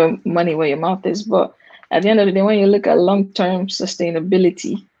putting your money where your mouth is. But at the end of the day, when you look at long-term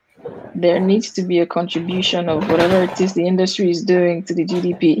sustainability, there needs to be a contribution of whatever it is the industry is doing to the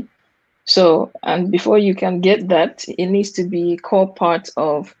GDP. So, and before you can get that, it needs to be a core part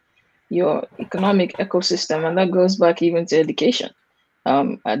of your economic ecosystem. And that goes back even to education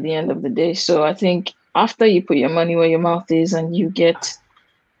at the end of the day. So I think after you put your money where your mouth is and you get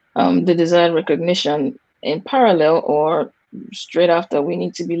the desired recognition, in parallel or straight after, we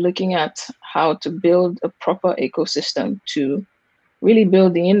need to be looking at how to build a proper ecosystem to really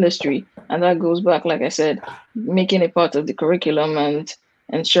build the industry. And that goes back, like I said, making it part of the curriculum and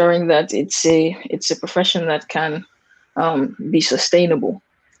ensuring that it's a profession that can be sustainable.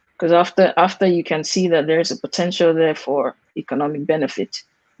 Because after you can see that there's a potential there for economic benefit,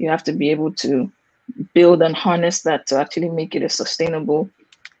 you have to be able to build and harness that to actually make it a sustainable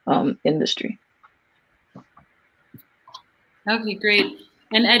industry. Okay, great.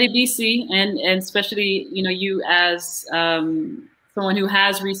 And at ABC, and especially, you know, you as someone who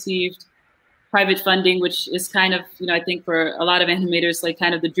has received private funding, which is kind of, you know, I think for a lot of animators, like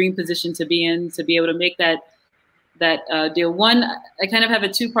kind of the dream position to be in, to be able to make that deal. One, I kind of have a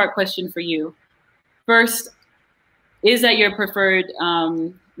two-part question for you. First, is that your preferred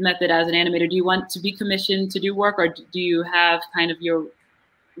method as an animator? Do you want to be commissioned to do work, or do you have kind of your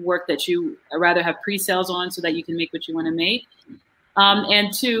work that you rather have pre-sales on so that you can make what you want to make?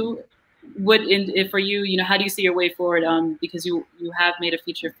 And two, for you, you know, how do you see your way forward? Because you have made a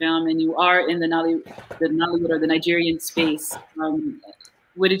feature film and you are in the Nollywood or the Nigerian space.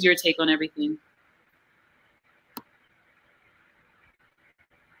 What is your take on everything?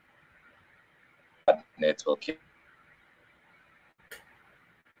 network.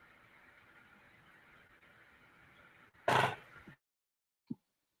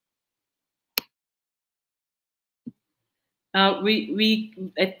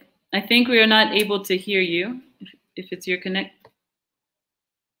 I think we are not able to hear you if it's your connect.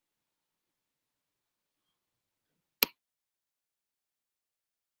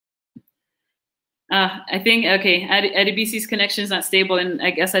 I think, okay, Adibisi's connection is not stable, and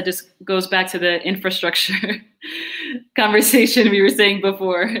I guess that just goes back to the infrastructure conversation we were saying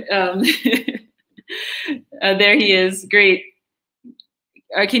before. There he is, great.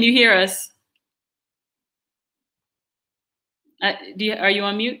 Can you hear us? Are you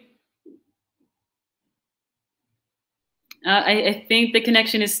on mute? I think the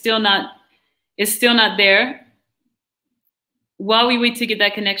connection is still not there. While we wait to get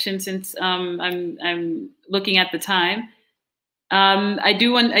that connection, since I'm looking at the time, I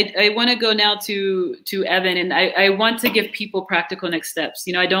want to go now to Evan, and I want to give people practical next steps.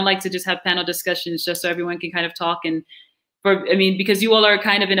 You know, I don't like to just have panel discussions just so everyone can kind of talk, and because you all are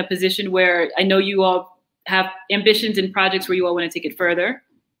kind of in a position where I know you all have ambitions and projects where you all want to take it further.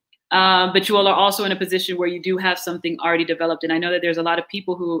 But you all are also in a position where you do have something already developed. And I know that there's a lot of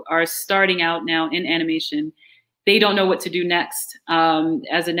people who are starting out now in animation. They don't know what to do next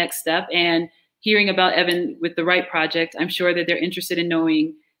as a next step. And hearing about Evan with the Right Project, I'm sure that they're interested in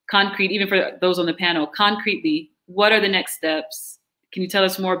knowing concrete, even for those on the panel, concretely, what are the next steps? Can you tell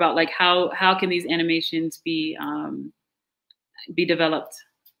us more about like how can these animations be developed?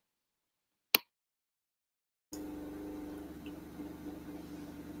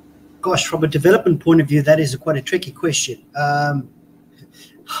 Gosh, from a development point of view, that is quite a tricky question. I'm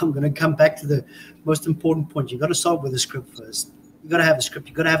going to come back to the most important point. You've got to start with a script first. You've got to have a script.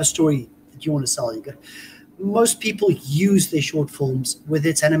 You've got to have a story that you want to sell. Most people use their short films, whether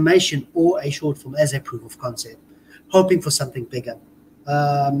it's animation or a short film, as a proof of concept, hoping for something bigger,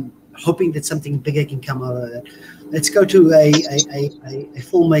 hoping that something bigger can come out of it. Let's go to a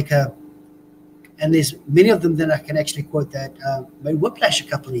filmmaker. And there's many of them that I can actually quote that made Whiplash a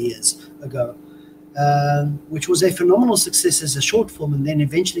couple of years ago, which was a phenomenal success as a short film, and then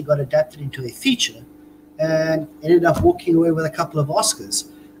eventually got adapted into a feature and ended up walking away with a couple of Oscars.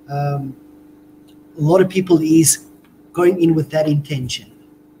 A lot of people is going in with that intention.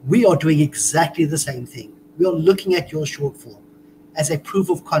 We are doing exactly the same thing. We are looking at your short film as a proof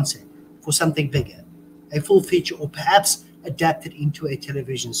of concept for something bigger, a full feature, or perhaps adapted into a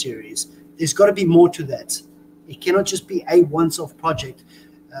television series. There's got to be more to that. It cannot just be a once-off project,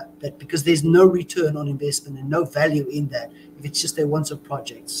 because there's no return on investment and no value in that if it's just a once-off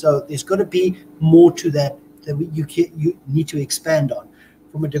project. So there's got to be more to that you need to expand on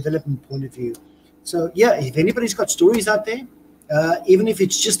from a development point of view. So yeah, if anybody's got stories out there, even if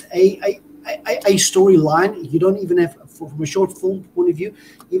it's just a storyline, you don't even have, from a short film point of view,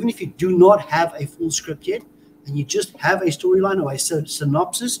 even if you do not have a full script yet, and you just have a storyline or a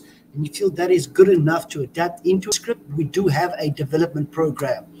synopsis, and you feel that is good enough to adapt into a script, we do have a development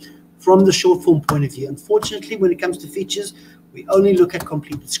program from the short film point of view. Unfortunately, when it comes to features, we only look at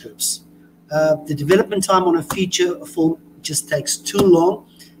completed scripts. The development time on a feature film just takes too long,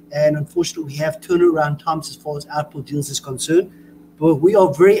 and unfortunately, we have turnaround times as far as output deals is concerned. But we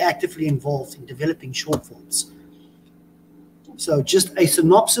are very actively involved in developing short films. So just a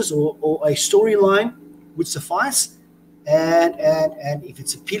synopsis or a storyline would suffice. And if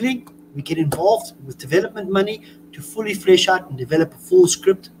it's appealing, we get involved with development money to fully flesh out and develop a full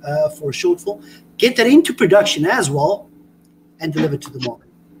script for a short film, get that into production as well, and deliver to the market.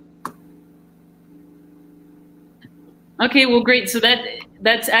 Okay, well, great. So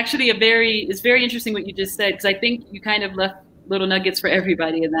that's actually it's very interesting what you just said, because I think you kind of left little nuggets for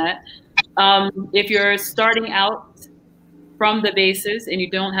everybody in that. If you're starting out from the basis and you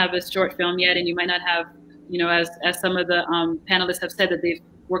don't have a short film yet, and you might not have, you know, as some of the panelists have said, that they've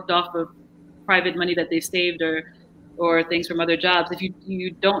worked off of private money that they've saved or things from other jobs. If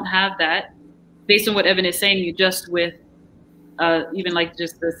you don't have that, based on what Evan is saying, you just with even like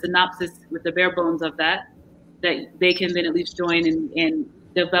just the synopsis with the bare bones of that they can then at least join and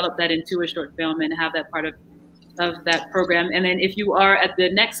develop that into a short film and have that part of that program. And then if you are at the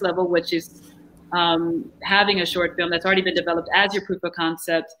next level, which is having a short film that's already been developed as your proof of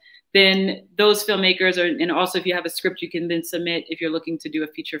concept, then those filmmakers and also if you have a script, you can then submit if you're looking to do a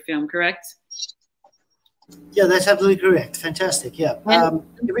feature film, correct? Yeah, that's absolutely correct. Fantastic. Yeah.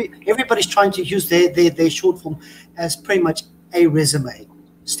 Everybody's trying to use their short film as pretty much a resume,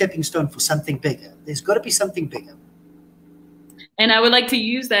 stepping stone for something bigger. There's got to be something bigger. And I would like to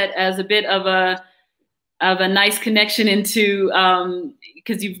use that as a bit of a nice connection into,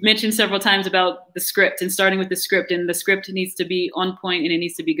 because you've mentioned several times about the script and starting with the script, and the script needs to be on point and it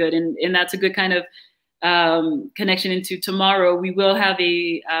needs to be good. And that's a good kind of connection into tomorrow. We will have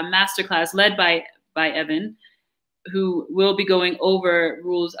a masterclass led by Evan, who will be going over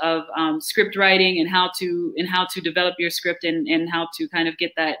rules of script writing and how to develop your script and how to kind of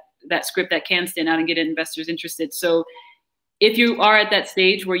get that script that can stand out and get investors interested. So if you are at that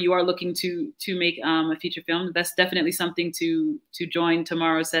stage where you are looking to make a feature film, that's definitely something to join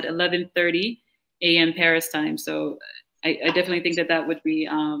tomorrow's at 11:30 a.m. Paris time. So I definitely think that would be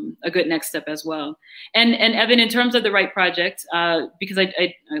a good next step as well. And Evan, in terms of the right project, because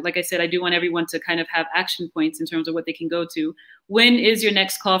I like I said, I do want everyone to kind of have action points in terms of what they can go to. When is your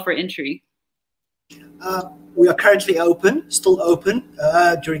next call for entry? We are currently still open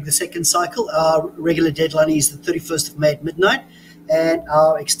during the second cycle. Our regular deadline is the 31st of May at midnight, and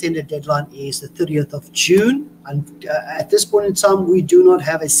our extended deadline is the 30th of June. And at this point in time, we do not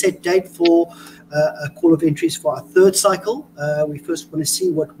have a set date for a call of entries for our third cycle. We first want to see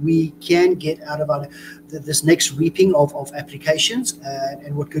what we can get out of this next reaping of applications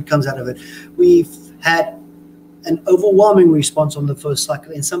and what good comes out of it. We've had an overwhelming response on the first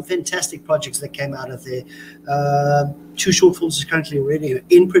cycle and some fantastic projects that came out of there. 2 short films are currently already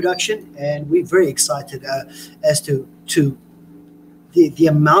in production, and we're very excited as to the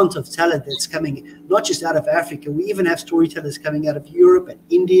amount of talent that's coming, not just out of Africa. We even have storytellers coming out of Europe and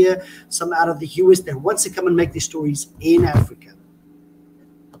India, some out of the US that wants to come and make their stories in Africa.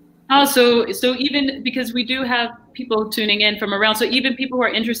 Oh, so even because we do have people tuning in from around, so even people who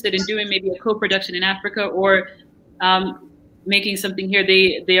are interested in doing maybe a co-production in Africa or making something here,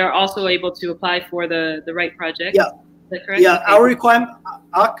 they are also able to apply for the right project. Yeah, is that correct? Yeah. Okay.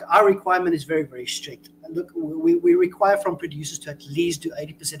 Our requirement is very, very strict. Look, we require from producers to at least do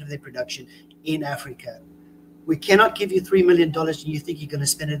 80% of their production in Africa. We cannot give you $3 million and you think you're going to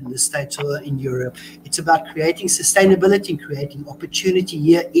spend it in the States or in Europe. It's about creating sustainability and creating opportunity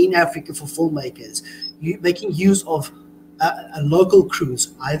here in Africa for filmmakers. Making use of a local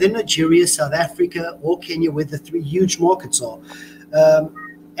crews, either Nigeria, South Africa, or Kenya, where the 3 huge markets are,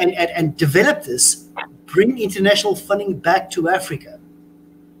 and develop this, bring international funding back to Africa.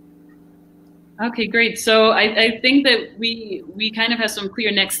 Okay, great. So I think that we kind of have some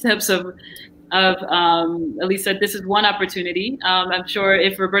clear next steps of at least that this is one opportunity. I'm sure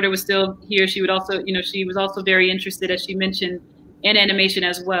if Roberta was still here, she would also, she was also very interested, as she mentioned, in animation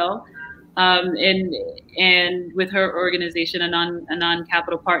as well. And with her organization, Anon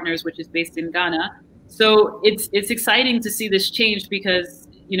Capital Partners, which is based in Ghana. So it's exciting to see this change because,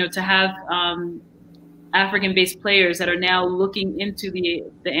 to have African-based players that are now looking into the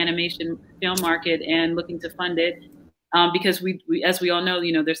animation film market and looking to fund it, because we as we all know,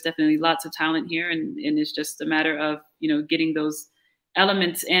 there's definitely lots of talent here, and it's just a matter of getting those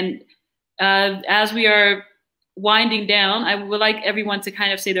elements. And as we are winding down, I would like everyone to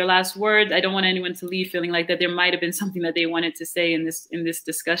kind of say their last words. I don't want anyone to leave feeling like that there might have been something that they wanted to say in this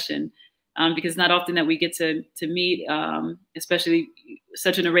discussion, because not often that we get to meet, especially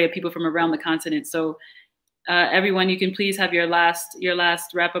such an array of people from around the continent. So everyone, you can please have your last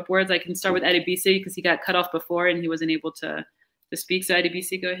wrap-up words. I can start with Adebisi because he got cut off before and he wasn't able to speak. So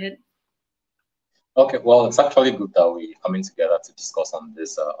Adebisi, go ahead. Okay, well, it's actually good that we're coming together to discuss on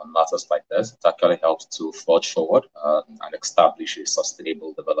this, on matters like this. It actually helps to forge forward and establish a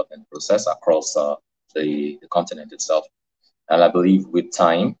sustainable development process across the continent itself. And I believe with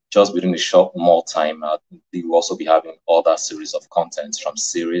time, just within a short more time, we will also be having other series of contents, from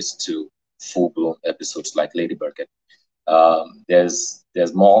series to full-blown episodes like Lady Burkett. There's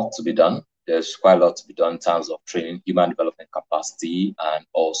more to be done. There's quite a lot to be done in terms of training, human development capacity, and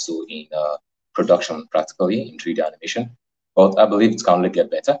also in production practically in 3D animation. But I believe it can only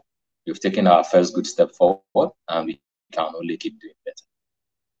get better. We've taken our first good step forward and we can only keep doing better.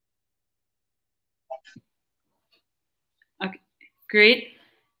 Okay, great.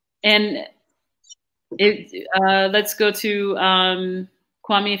 And let's go to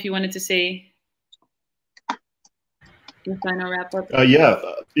Kwame, if you wanted to say your final wrap up.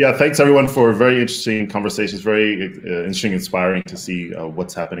 Yeah. Thanks everyone for very interesting conversations. Very interesting, inspiring to see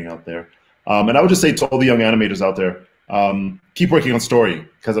what's happening out there. And I would just say to all the young animators out there, keep working on story,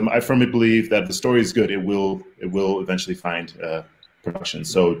 because I firmly believe that if the story is good, it will eventually find production.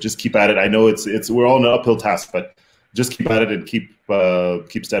 So just keep at it. I know we're all in an uphill task, but just keep at it and keep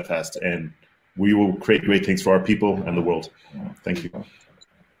steadfast, and we will create great things for our people and the world. Thank you.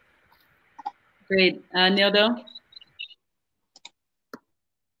 Great. Nildo?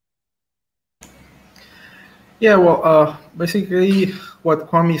 Yeah, well, basically what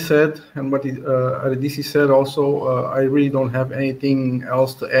Kwame said and what Adedisi said also, I really don't have anything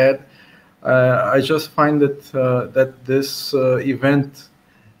else to add. I just find that this event,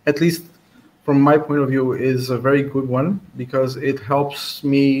 at least from my point of view, is a very good one because it helps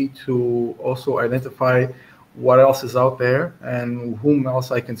me to also identify what else is out there and whom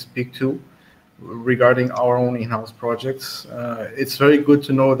else I can speak to regarding our own in-house projects. It's very good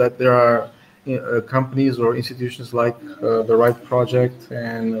to know that there are companies or institutions like the Right Project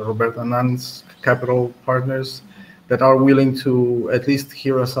and Roberta Nann's Capital Partners that are willing to at least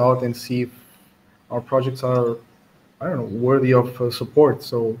hear us out and see if our projects are, I don't know, worthy of support.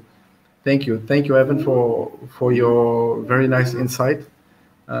 So thank you, Evan, for your very nice insight.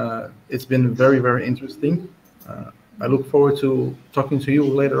 It's been very, very interesting. I look forward to talking to you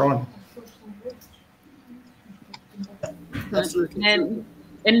later on. Absolutely.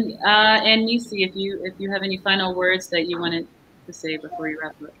 And Nisi, if you have any final words that you wanted to say before you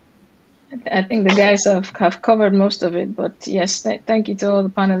wrap up. I think the guys have covered most of it, but yes, thank you to all the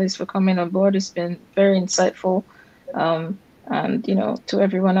panelists for coming on board. It's been very insightful. And to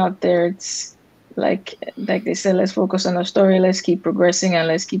everyone out there, it's like they said, let's focus on our story, let's keep progressing, and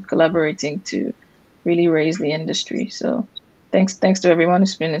let's keep collaborating to really raise the industry. So thanks to everyone.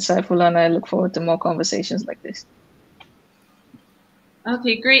 It's been insightful, and I look forward to more conversations like this.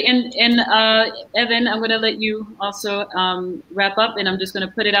 Okay, great. And Evan, I'm going to let you also wrap up, and I'm just going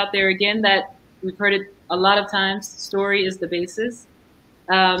to put it out there again that we've heard it a lot of times. Story is the basis.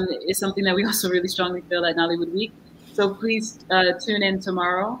 It's something that we also really strongly feel at Nollywood Week. So please tune in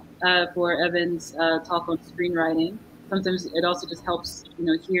tomorrow for Evan's talk on screenwriting. Sometimes it also just helps,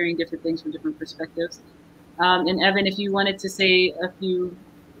 hearing different things from different perspectives. And Evan, if you wanted to say a few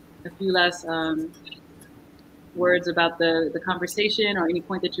last words about the conversation or any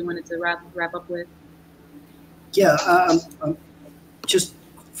point that you wanted to wrap up with. Yeah, just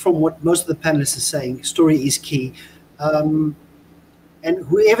from what most of the panelists are saying, story is key. And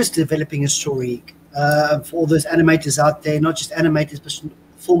whoever's developing a story, for all those animators out there, not just animators, but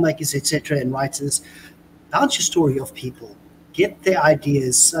filmmakers, etc., and writers, bounce your story off people. Get their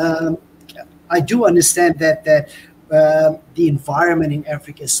ideas. I do understand that the environment in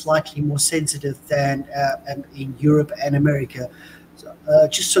Africa is slightly more sensitive than in Europe and America.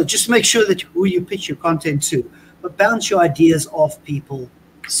 So, just make sure that who you pitch your content to, but bounce your ideas off people.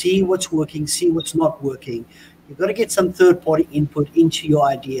 See what's working, see what's not working. You've got to get some third-party input into your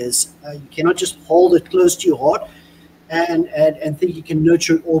ideas. You cannot just hold it close to your heart and think you can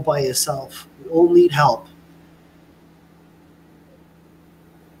nurture it all by yourself. We all need help.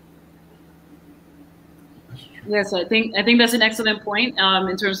 Yes, I think that's an excellent point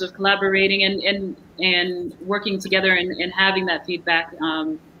in terms of collaborating and working together and having that feedback.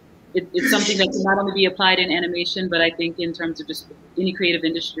 It's something that can not only be applied in animation, but I think in terms of just any creative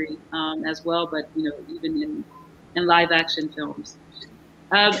industry as well. But even in live action films.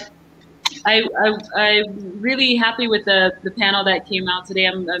 I'm really happy with the panel that came out today.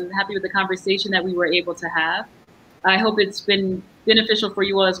 I'm happy with the conversation that we were able to have. I hope it's been beneficial for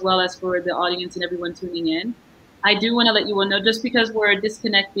you all as well as for the audience and everyone tuning in. I do want to let you all know, just because we're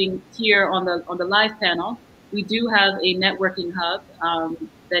disconnecting here on the live panel, we do have a networking hub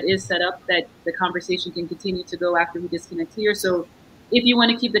that is set up that the conversation can continue to go after we disconnect here. So if you want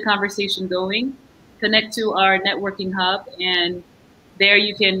to keep the conversation going, connect to our networking hub, and there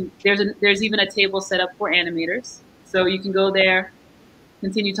you can, there's even a table set up for animators. So you can go there,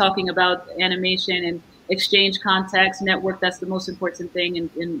 continue talking about animation and exchange contacts, network. That's the most important thing,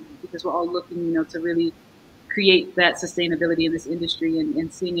 and because we're all looking, to really create that sustainability in this industry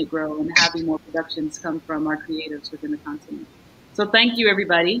and seeing it grow and having more productions come from our creatives within the continent. So thank you,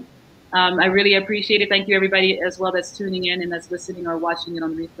 everybody. I really appreciate it. Thank you, everybody, as well that's tuning in and that's listening or watching it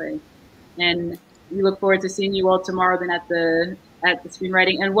on replay. And we look forward to seeing you all tomorrow then at the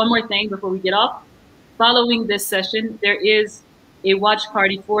screenwriting. And one more thing before we get off. Following this session, there is a watch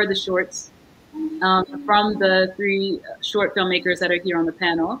party for the shorts from the 3 short filmmakers that are here on the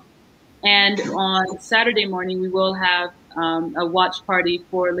panel. And on Saturday morning, we will have a watch party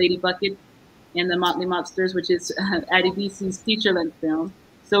for Lady Bucket and the Motley Monsters, which is Adebisi's feature-length film.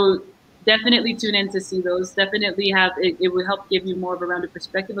 So definitely tune in to see those. Definitely it will help give you more of a rounded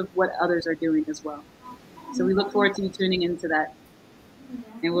perspective of what others are doing as well. So we look forward to you tuning into that.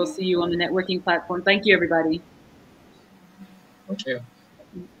 And we'll see you on the networking platform. Thank you, everybody. Thank you.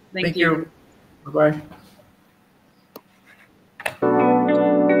 Thank you. Bye-bye.